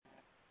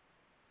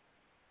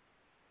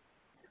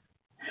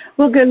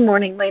Well, good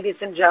morning, ladies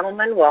and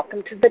gentlemen.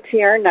 Welcome to the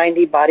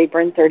TR90 Body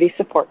Burn 30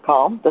 support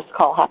call. This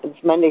call happens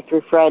Monday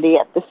through Friday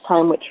at this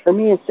time, which for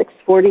me is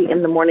 6:40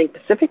 in the morning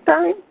Pacific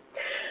time.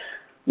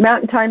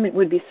 Mountain time, it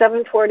would be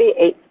 7:40,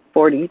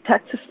 8:40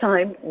 Texas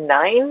time,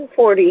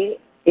 9:40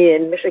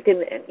 in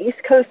Michigan and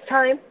East Coast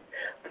time.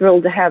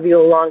 Thrilled to have you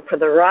along for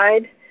the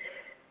ride.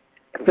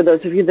 For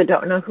those of you that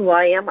don't know who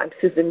I am, I'm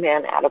Susan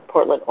Mann out of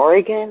Portland,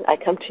 Oregon. I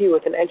come to you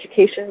with an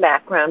education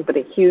background, but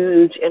a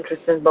huge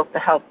interest in both the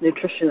health,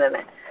 nutrition, and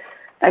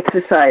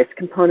exercise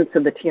components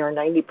of the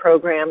TR90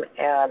 program,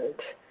 and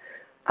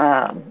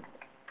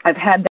I've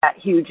had that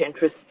huge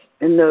interest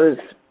in those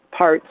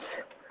parts,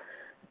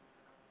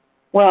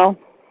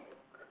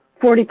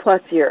 40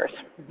 plus years.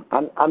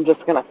 I'm just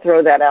going to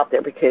throw that out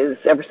there because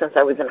ever since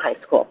I was in high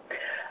school,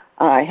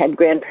 I had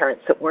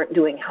grandparents that weren't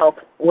doing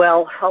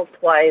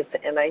health-wise,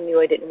 and I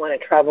knew I didn't want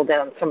to travel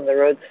down some of the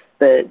roads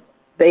that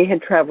they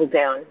had traveled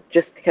down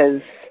just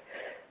because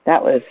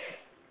that was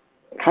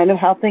kind of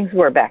how things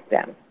were back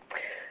then.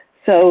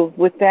 So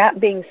with that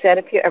being said,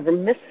 if you ever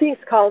miss these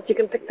calls, you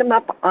can pick them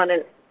up on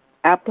an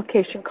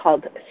application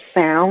called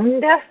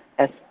Sound,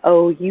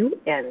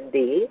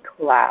 S-O-U-N-D,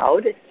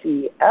 Cloud,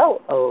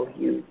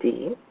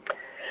 C-L-O-U-D.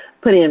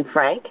 Put in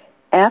Frank,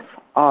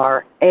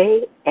 F-R-A-N-K,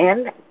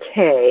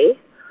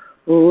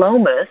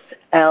 Lomas,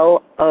 L-O-M-A-S,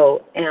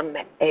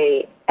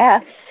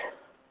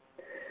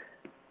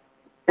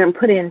 and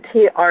put in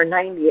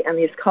TR90, and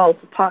these calls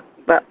will pop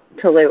up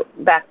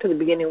back to the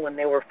beginning when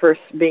they were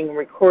first being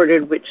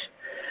recorded, which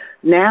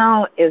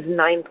now is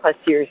 9+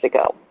 years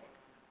ago.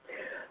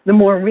 The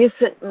more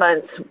recent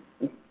months,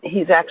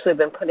 he's actually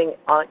been putting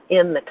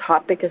in the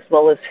topic as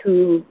well as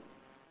who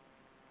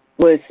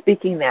was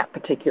speaking that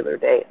particular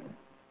day.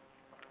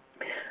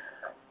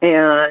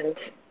 And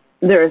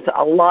there's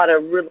a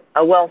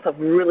wealth of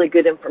really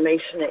good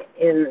information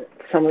in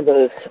some of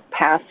those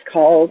past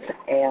calls.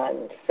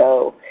 And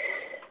so,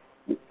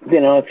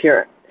 if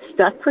you're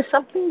stuck for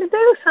something to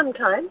do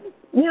sometime,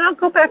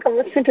 go back and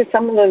listen to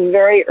some of the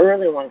very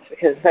early ones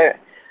because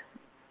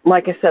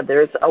like I said,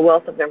 there's a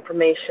wealth of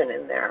information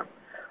in there.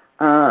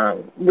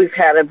 We've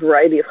had a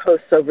variety of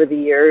hosts over the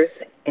years,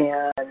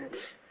 and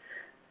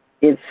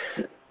it's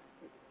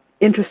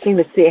interesting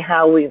to see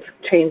how we've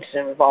changed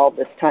and evolved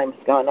as time's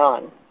gone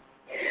on.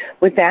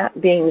 With that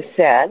being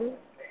said,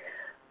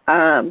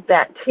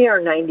 that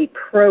TR90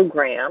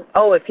 program,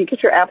 if you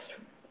get your apps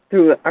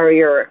through or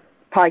your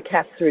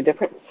podcasts through a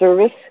different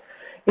service,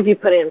 if you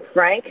put in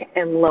Frank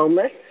and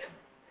Lomas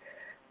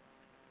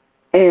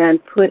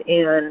and put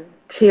in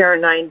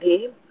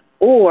TR90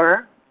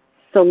 or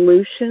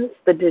Solutions,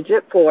 the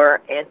digit for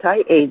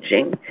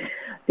anti-aging,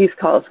 these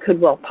calls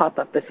could well pop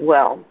up as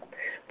well.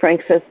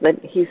 Frank says that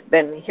he's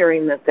been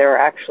hearing that they're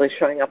actually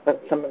showing up on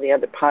some of the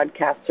other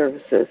podcast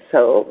services,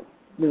 so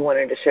we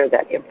wanted to share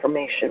that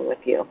information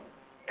with you.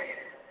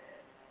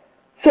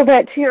 So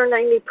that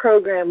TR90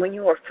 program, when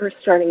you are first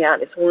starting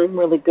out, is one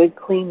really good,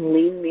 clean,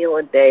 lean meal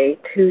a day,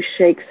 2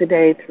 shakes a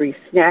day, 3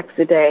 snacks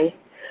a day,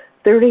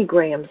 30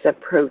 grams of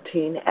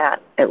protein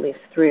at least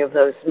 3 of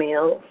those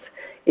meals.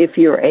 If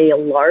you're a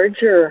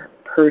larger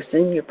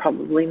person, you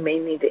probably may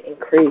need to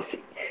increase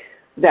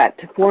that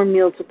to 4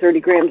 meals with 30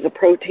 grams of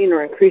protein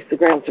or increase the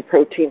grams of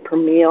protein per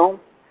meal.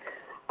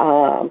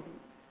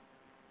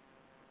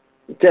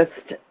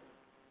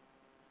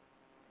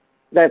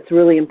 That's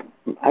really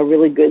a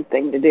really good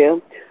thing to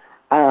do.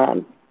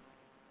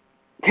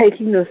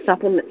 Taking those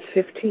supplements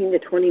 15 to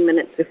 20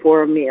 minutes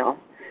before a meal.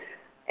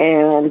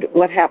 And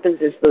what happens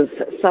is those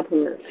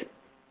supplements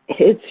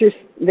hit your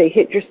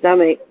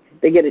stomach.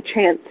 They get a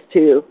chance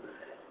to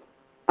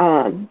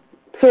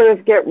sort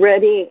of get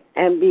ready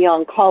and be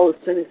on call as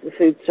soon as the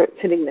food starts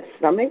hitting the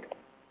stomach.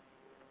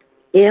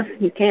 If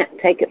you can't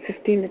take it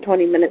 15 to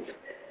 20 minutes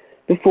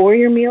before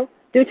your meal,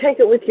 do take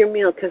it with your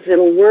meal because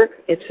it'll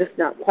work. It's just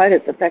not quite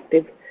as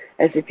effective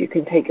as if you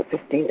can take it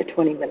 15 to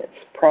 20 minutes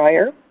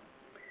prior.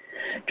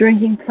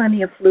 Drinking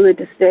plenty of fluid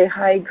to stay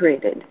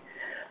hydrated.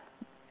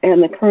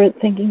 And the current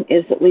thinking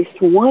is at least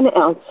 1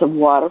 ounce of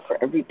water for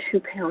every 2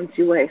 pounds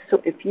you weigh.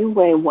 So if you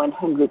weigh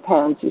 100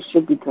 pounds, you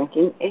should be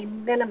drinking a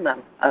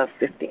minimum of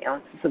 50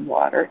 ounces of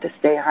water to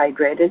stay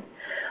hydrated.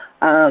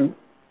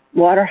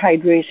 Water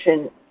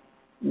hydration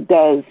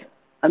does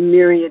a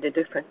myriad of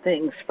different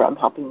things, from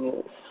helping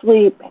you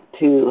sleep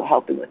to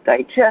helping with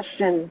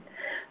digestion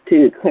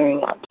to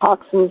clearing out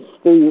toxins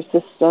through your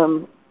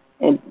system.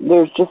 And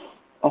there's just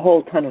a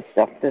whole ton of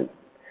stuff that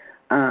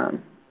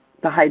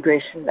the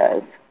hydration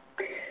does.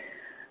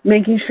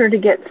 Making sure to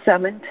get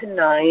 7 to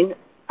 9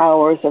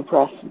 hours of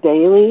rest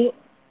daily,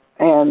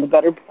 and the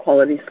better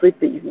quality sleep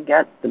that you can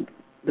get, the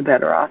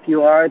better off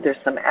you are. There's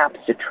some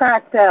apps to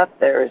track that.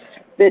 There's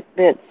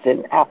Fitbits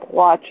and Apple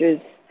Watches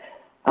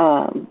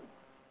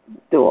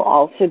that will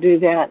also do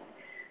that.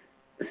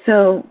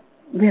 So,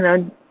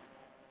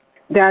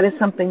 that is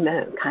something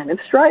to kind of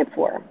strive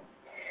for.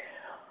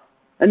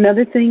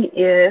 Another thing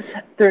is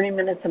 30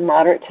 minutes of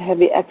moderate to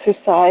heavy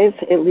exercise,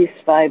 at least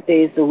 5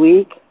 days a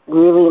week.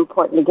 Really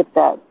important to get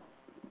that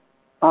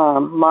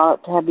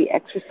moderate to heavy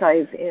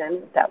exercise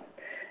in. That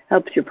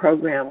helps your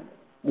program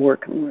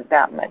work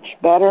that much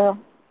better.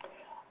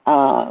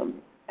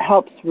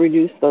 Helps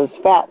reduce those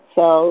fat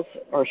cells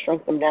or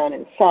shrink them down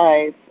in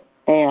size,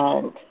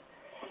 and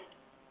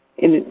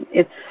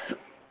it's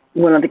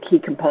one of the key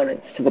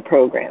components to the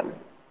program.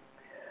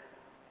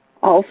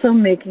 Also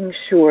making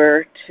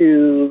sure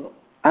to,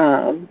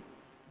 so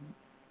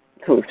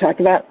we've talked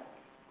about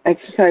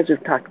exercise,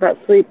 we've talked about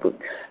sleep,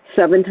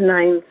 7 to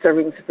 9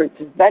 servings of fruits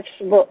and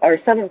vegetables, or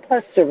 7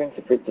 plus servings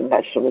of fruits and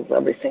vegetables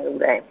every single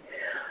day.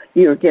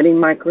 You're getting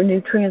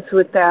micronutrients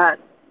with that,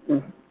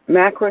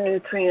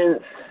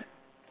 macronutrients,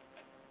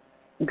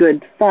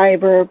 good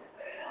fiber.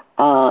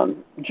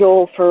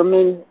 Joel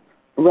Fuhrman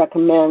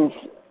recommends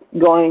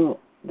going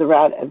the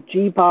route of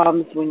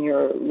G-bombs when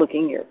you're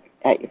looking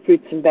at your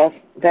fruits and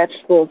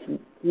vegetables,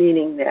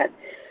 meaning that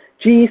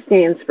G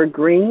stands for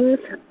greens,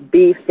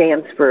 B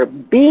stands for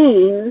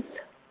beans,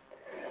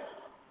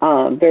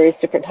 various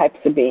different types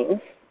of beans.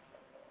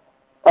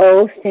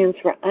 O stands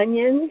for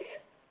onions,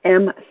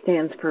 M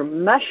stands for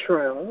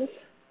mushrooms.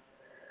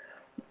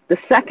 The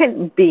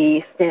second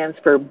B stands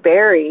for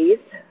berries,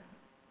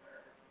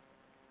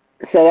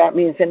 so that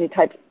means any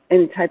type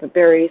of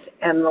berries.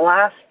 And the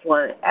last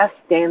one, S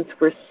stands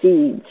for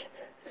seeds.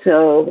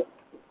 So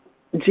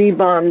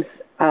G-bombs,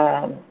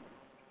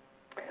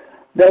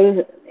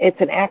 it's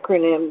an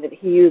acronym that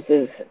he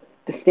uses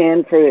to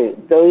stand for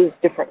those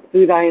different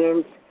food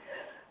items,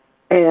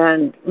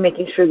 and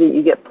making sure that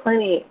you get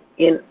plenty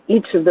in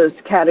each of those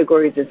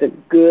categories is a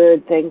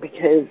good thing,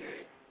 because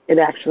it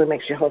actually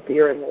makes you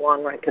healthier in the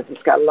long run, because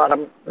it's got a lot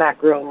of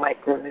macro and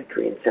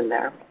micronutrients in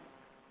there.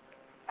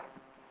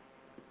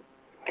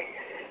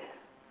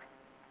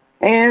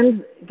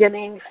 And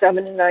getting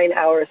 7 to 9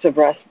 hours of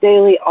rest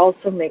daily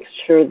also makes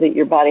sure that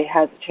your body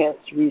has a chance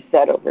to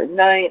reset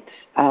overnight,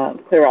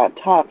 clear out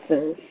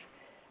toxins,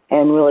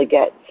 and really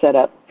get set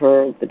up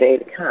for the day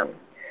to come.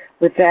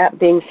 With that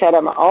being said,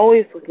 I'm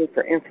always looking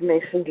for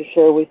information to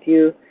share with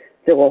you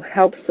that will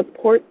help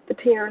support the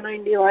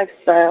TR90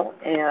 lifestyle.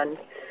 And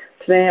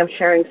today I'm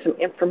sharing some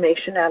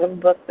information out of a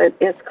book that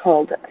is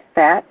called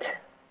Fat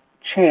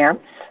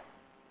Chance: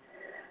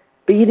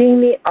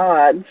 Beating the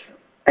Odds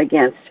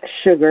Against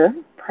Sugar,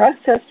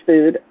 Processed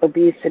Food,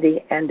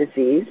 Obesity, and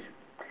Disease.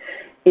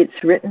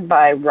 It's written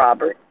by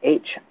Robert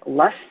H.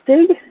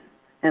 Lustig,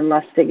 and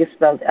Lustig is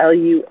spelled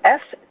Lustig.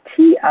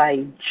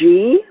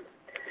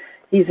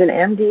 He's an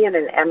MD and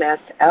an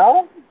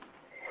MSL.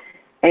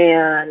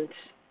 And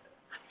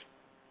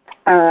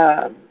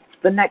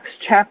the next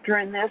chapter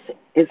in this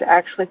is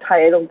actually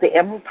titled "The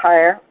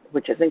Empire,"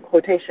 which is in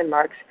quotation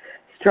marks,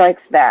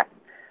 "Strikes Back: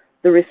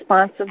 The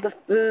Response of the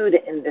Food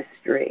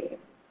Industry."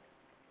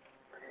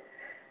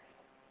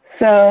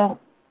 So,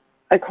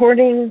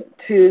 according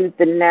to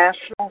the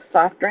National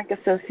Soft Drink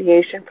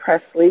Association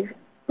press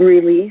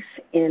release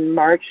in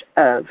March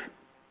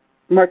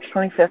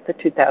 25th of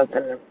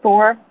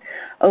 2004,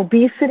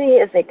 obesity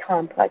is a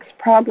complex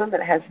problem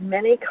that has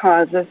many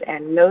causes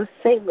and no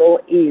single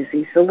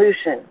easy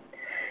solution.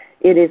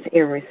 It is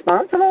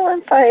irresponsible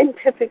and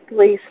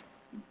scientifically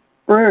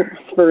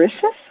spurious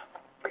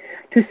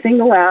to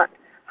single out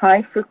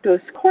high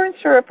fructose corn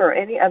syrup or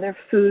any other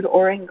food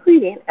or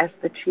ingredient as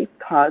the chief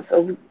cause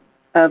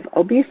of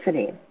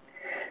obesity.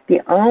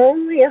 The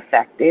only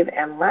effective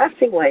and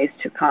lasting ways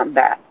to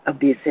combat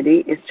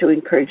obesity is to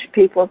encourage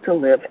people to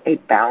live a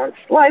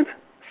balanced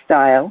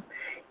lifestyle,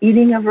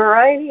 eating a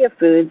variety of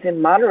foods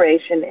in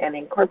moderation and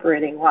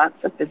incorporating lots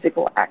of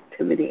physical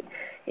activity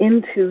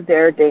into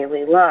their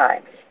daily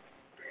lives.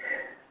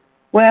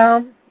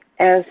 Well,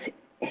 as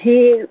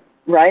he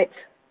writes,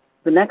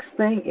 the next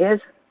thing is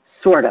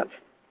sort of.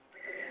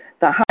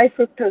 The high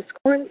fructose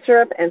corn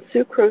syrup and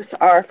sucrose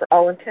are, for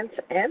all intents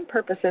and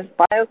purposes,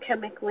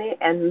 biochemically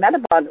and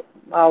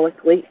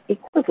metabolically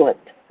equivalent.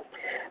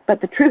 But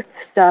the truth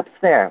stops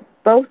there.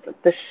 Both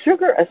the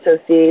Sugar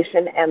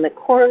Association and the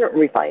Corn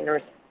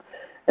Refiners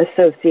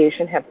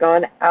Association have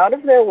gone out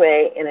of their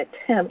way in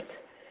attempts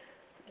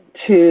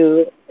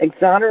to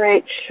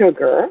exonerate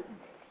sugar,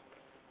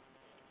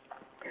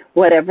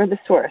 whatever the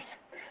source.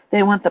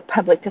 They want the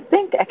public to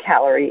think a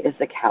calorie is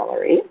a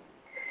calorie,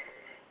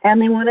 and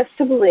they want us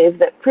to believe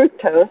that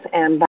fructose,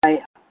 and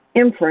by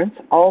inference,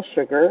 all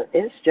sugar,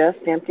 is just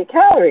empty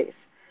calories.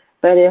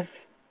 But if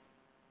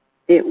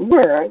it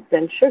were,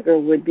 then sugar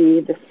would be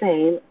the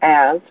same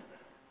as,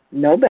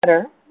 no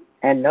better,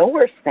 and no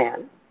worse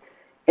than,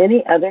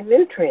 any other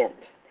nutrient.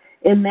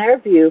 In their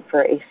view,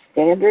 for a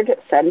standard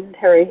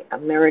sedentary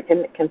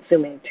American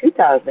consuming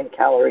 2,000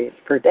 calories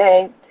per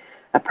day,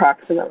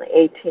 approximately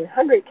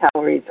 1,800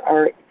 calories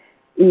are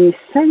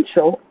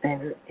essential,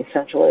 and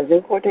essential is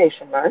in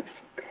quotation marks,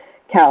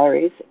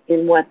 calories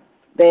in what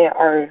they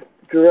are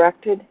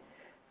directed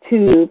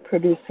to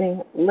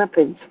producing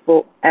lipids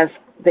for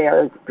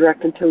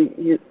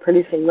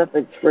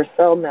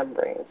cell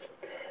membranes,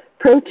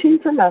 protein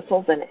for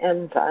muscles and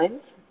enzymes,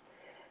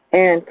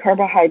 and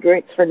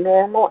carbohydrates for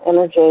normal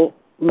energy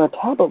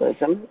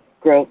metabolism,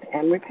 growth,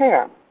 and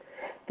repair.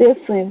 This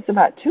leaves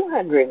about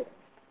 200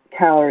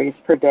 calories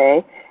per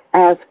day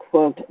as,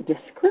 quote,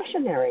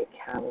 discretionary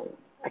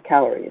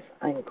calories,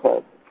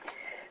 unquote.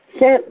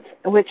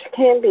 which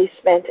can be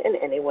spent in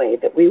any way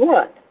that we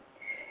want.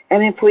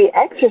 And if we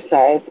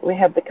exercise, we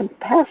have the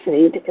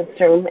capacity to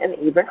consume an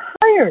even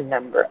higher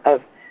number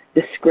of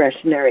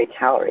discretionary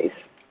calories.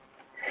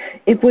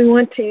 If we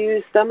want to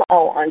use them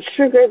all on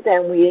sugar,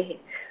 then we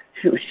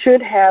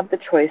should have the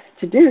choice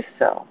to do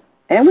so.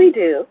 And we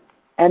do,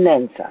 and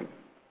then some.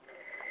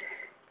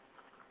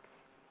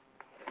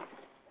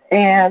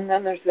 And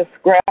then there's this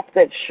graph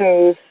that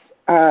shows,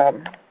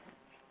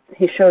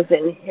 he shows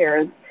in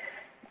here,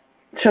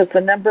 shows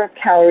the number of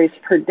calories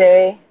per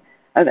day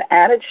of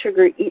added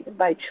sugar eaten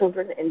by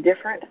children in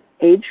different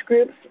age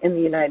groups in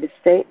the United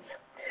States.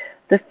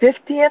 The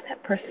 50th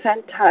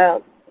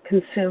percentile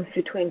consumes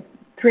between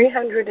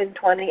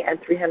 320 and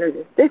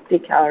 350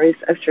 calories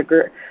of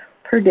sugar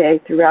per day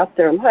throughout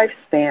their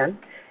lifespan,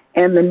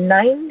 and the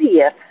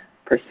 90th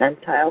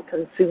percentile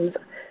consumes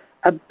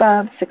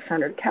above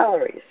 600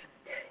 calories.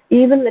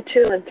 Even the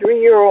 2 and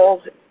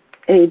 3-year-old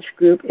age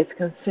group is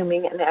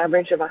consuming an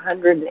average of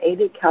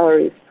 180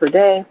 calories per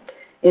day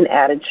in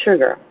added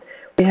sugar.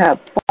 We have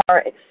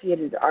far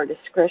exceeded our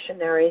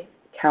discretionary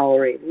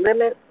calorie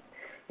limit.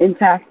 In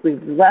fact,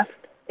 we've left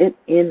it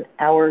in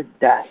our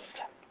dust.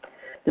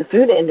 The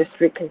food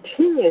industry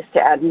continues to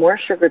add more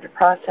sugar to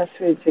processed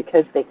foods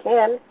because they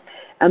can,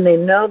 and they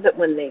know that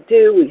when they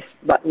do,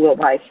 we'll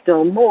buy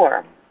still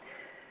more.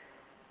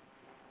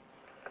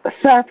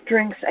 Soft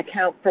drinks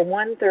account for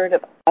 1/3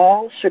 of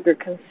all sugar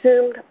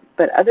consumed,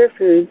 but other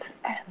foods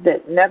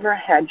that never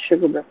had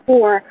sugar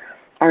before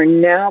are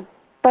now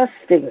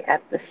busting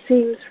at the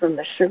seams from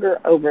the sugar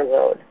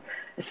overload.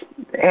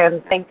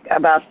 And think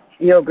about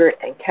yogurt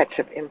and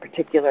ketchup in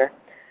particular.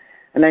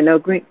 And I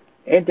know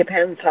it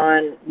depends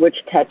on which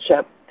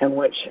ketchup and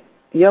which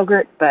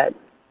yogurt, but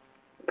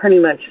pretty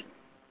much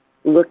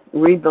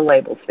read the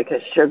labels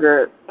because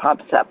sugar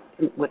pops up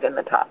within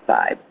the top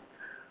 5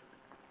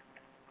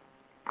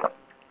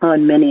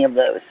 on many of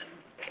those.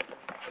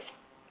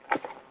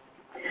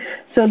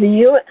 So the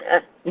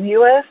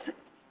U.S.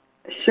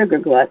 sugar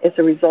glut is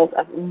a result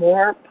of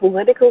more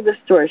political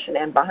distortion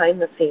and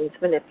behind-the-scenes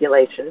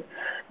manipulation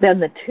than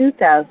the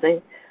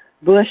 2000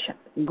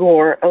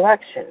 Bush-Gore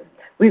election.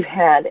 We've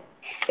had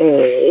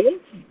a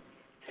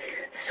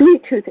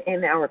sweet tooth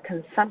in our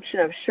consumption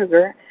of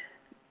sugar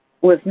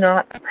was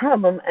not a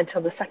problem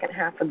until the second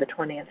half of the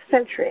 20th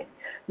century.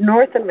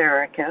 North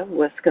America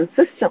was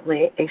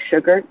consistently a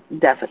sugar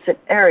deficit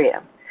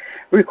area,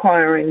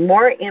 requiring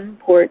more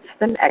imports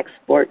than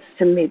exports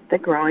to meet the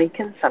growing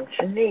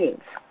consumption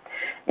needs.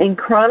 In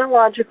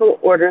chronological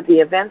order, the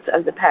events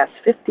of the past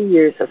 50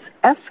 years have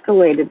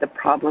escalated the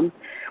problem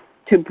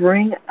to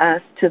bring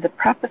us to the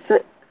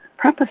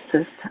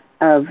precipice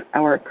of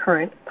our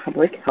current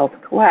public health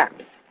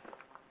collapse.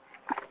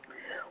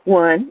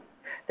 1.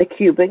 The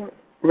Cuban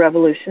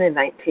Revolution in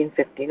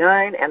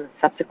 1959 and the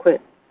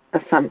subsequent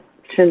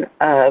assumption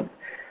of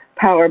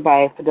power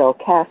by Fidel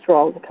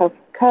Castro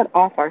cut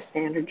off our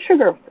standard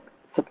sugar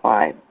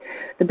supply.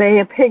 The Bay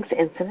of Pigs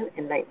incident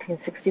in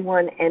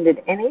 1961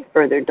 ended any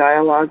further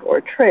dialogue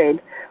or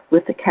trade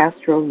with the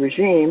Castro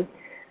regime,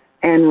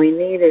 and we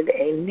needed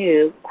a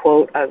new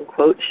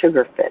quote-unquote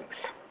sugar fix.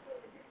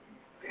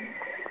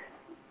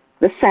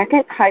 The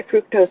second, high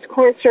fructose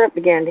corn syrup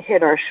began to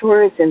hit our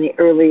shores in the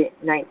early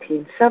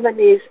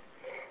 1970s.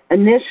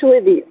 Initially,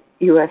 the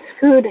U.S.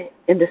 food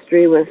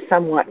industry was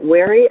somewhat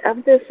wary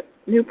of this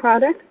new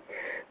product.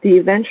 The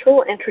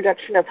eventual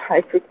introduction of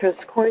high fructose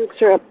corn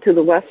syrup to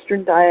the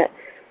Western diet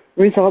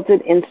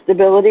resulted in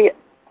stability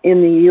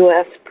in the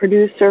U.S.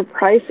 producer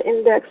price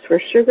index for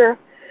sugar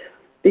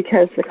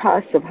because the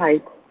cost of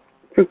high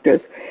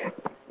fructose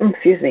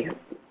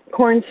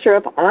corn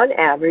syrup on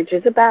average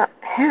is about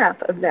half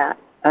of that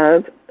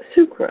of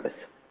sucrose.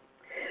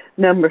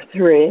 Number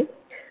 3,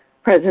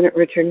 President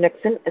Richard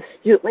Nixon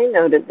astutely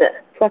noted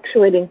that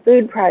fluctuating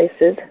food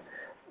prices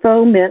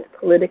foment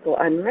political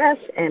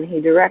unrest, and he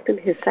directed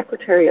his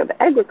Secretary of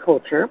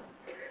Agriculture,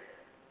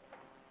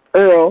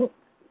 Earl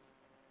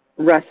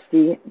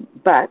Rusty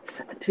Butz,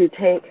 to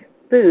take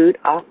food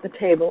off the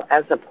table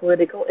as a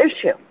political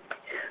issue.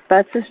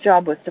 Butz's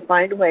job was to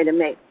find a way to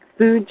make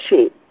food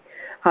cheap.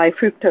 High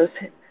fructose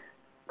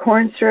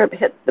corn syrup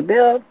fit the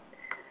bill,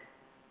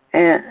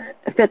 and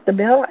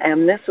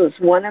this was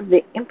one of the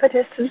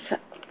impetuses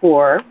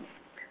for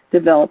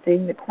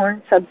developing the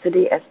corn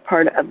subsidy as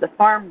part of the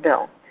Farm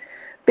Bill.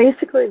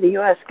 Basically, the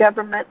U.S.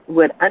 government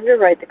would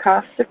underwrite the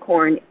cost of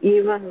corn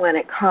even when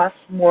it costs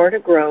more to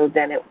grow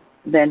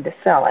than to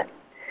sell it.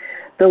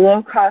 The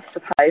low cost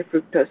of high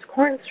fructose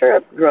corn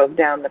syrup drove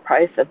down the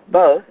price of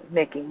both,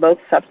 making both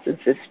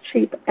substances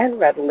cheap and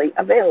readily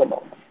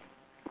available.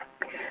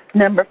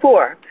 Number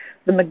 4,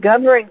 the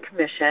McGovern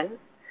Commission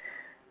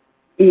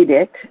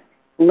edict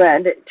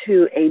led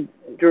to a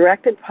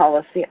directed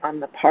policy on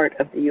the part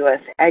of the U.S.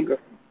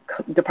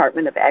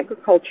 Department of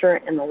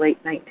Agriculture in the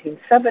late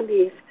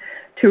 1970s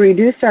to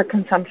reduce our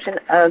consumption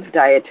of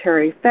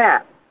dietary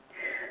fat.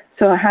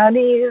 So how do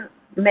you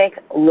make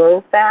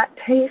low fat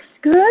taste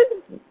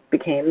good?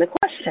 Became the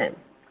question.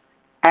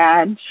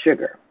 Add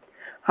sugar.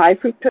 High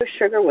fructose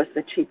sugar was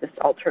the cheapest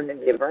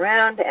alternative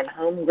around and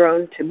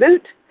homegrown to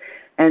boot.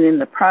 And in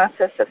the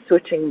process of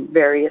switching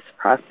various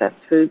processed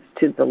foods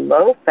to the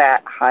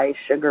low-fat,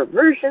 high-sugar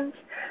versions,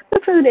 the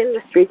food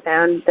industry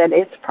found that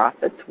its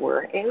profits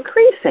were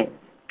increasing.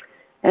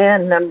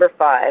 And number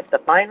 5, the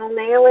final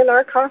nail in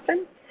our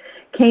coffin,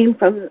 came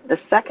from the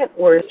second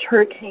worst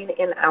hurricane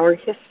in our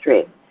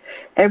history.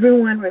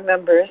 Everyone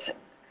remembers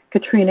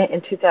Katrina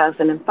in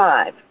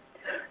 2005.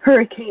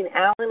 Hurricane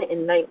Allen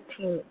in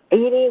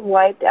 1980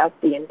 wiped out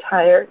the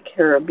entire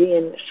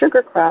Caribbean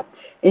sugar crop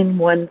in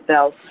one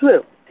fell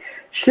swoop.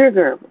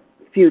 Sugar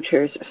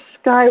futures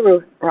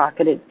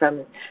skyrocketed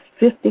from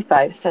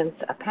 55 cents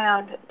a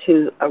pound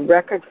to a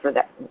record for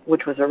that,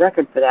 which was a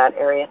record for that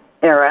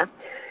era,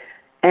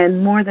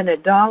 and more than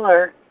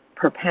 $1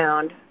 per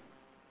pound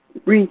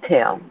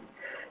retail.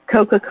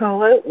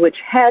 Coca-Cola, which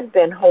had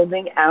been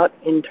holding out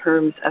in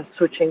terms of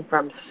switching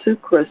from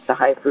sucrose to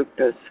high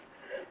fructose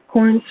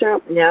corn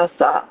syrup, now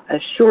saw a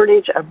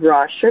shortage of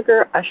raw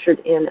sugar, ushered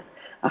in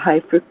a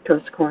high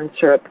fructose corn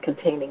syrup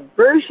containing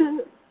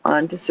version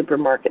onto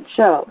supermarket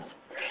shelves,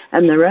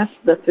 and the rest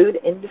of the food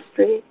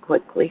industry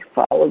quickly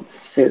followed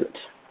suit.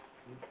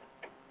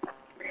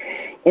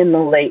 In the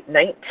late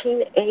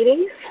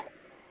 1980s,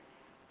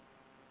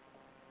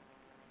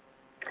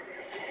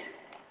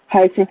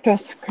 high fructose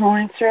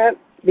corn syrup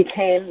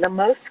became the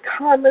most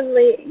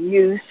commonly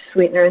used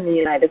sweetener in the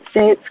United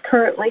States.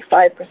 Currently,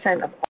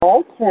 5% of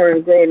all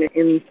corn grown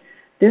in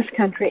this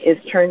country is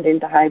turned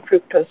into high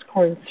fructose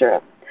corn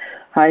syrup.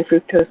 High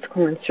fructose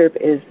corn syrup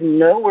is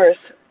no worse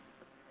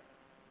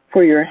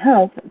for your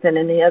health than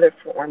any other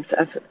forms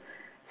of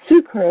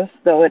sucrose,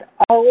 though it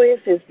always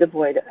is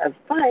devoid of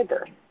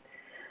fiber.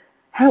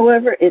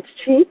 However, it's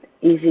cheap,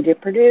 easy to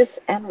produce,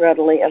 and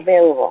readily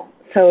available.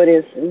 So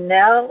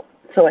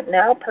it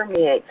now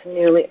permeates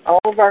nearly all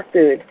of our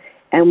food,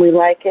 and we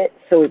like it,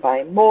 so we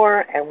buy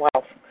more. And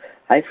while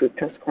high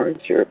fructose corn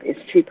syrup is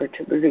cheaper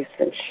to produce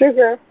than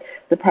sugar,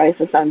 the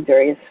prices on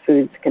various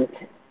foods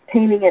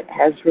containing it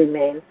has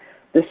remained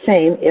the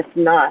same, if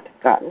not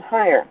gotten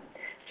higher.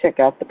 Check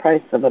out the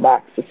price of a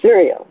box of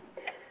cereal.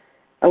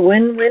 A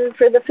win-win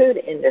for the food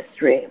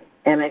industry.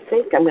 And I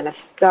think I'm going to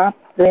stop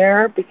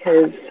there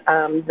because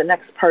the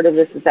next part of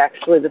this is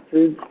actually the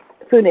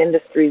food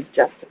industry's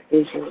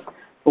justification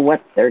for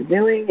what they're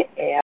doing,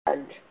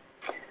 and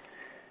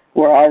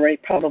we're already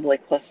probably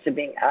close to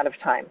being out of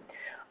time.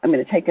 I'm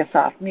going to take us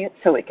off mute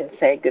so we can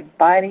say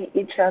goodbye to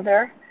each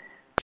other.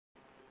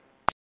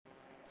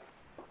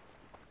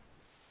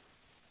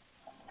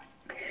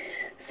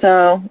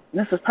 So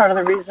this is part of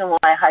the reason why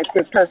high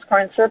fructose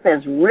corn syrup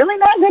is really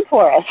not good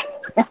for us.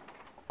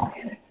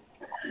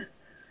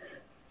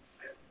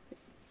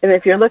 And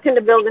if you're looking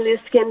to build a new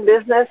skin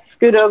business,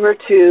 scoot over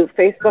to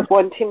Facebook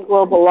One Team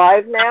Global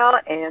Live now,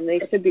 and they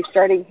should be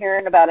starting here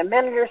in about a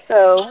minute or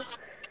so.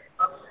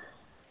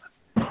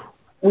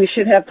 We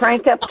should have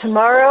Frank up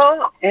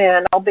tomorrow,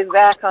 and I'll be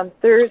back on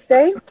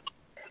Thursday.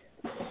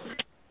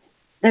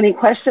 Any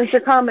questions or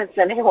comments,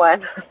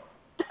 anyone?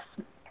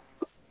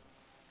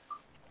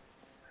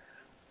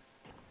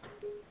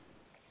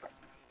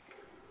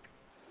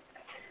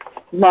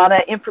 A lot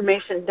of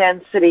information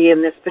density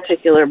in this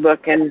particular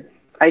book, and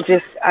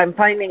I'm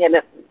finding it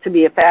to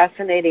be a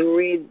fascinating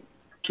read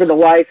for the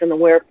whys and the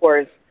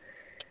wherefores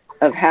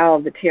of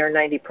how the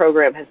TR90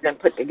 program has been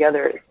put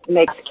together. It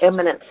makes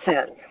eminent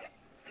sense.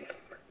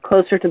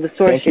 Closer to the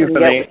source you can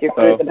get with your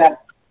food, the better.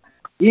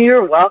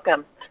 You're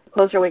welcome. The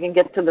closer we can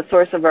get to the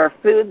source of our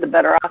food, the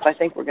better off I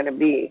think we're going to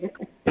be.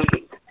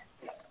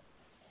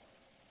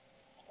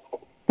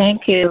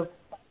 Thank you.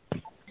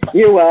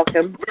 You're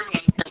welcome.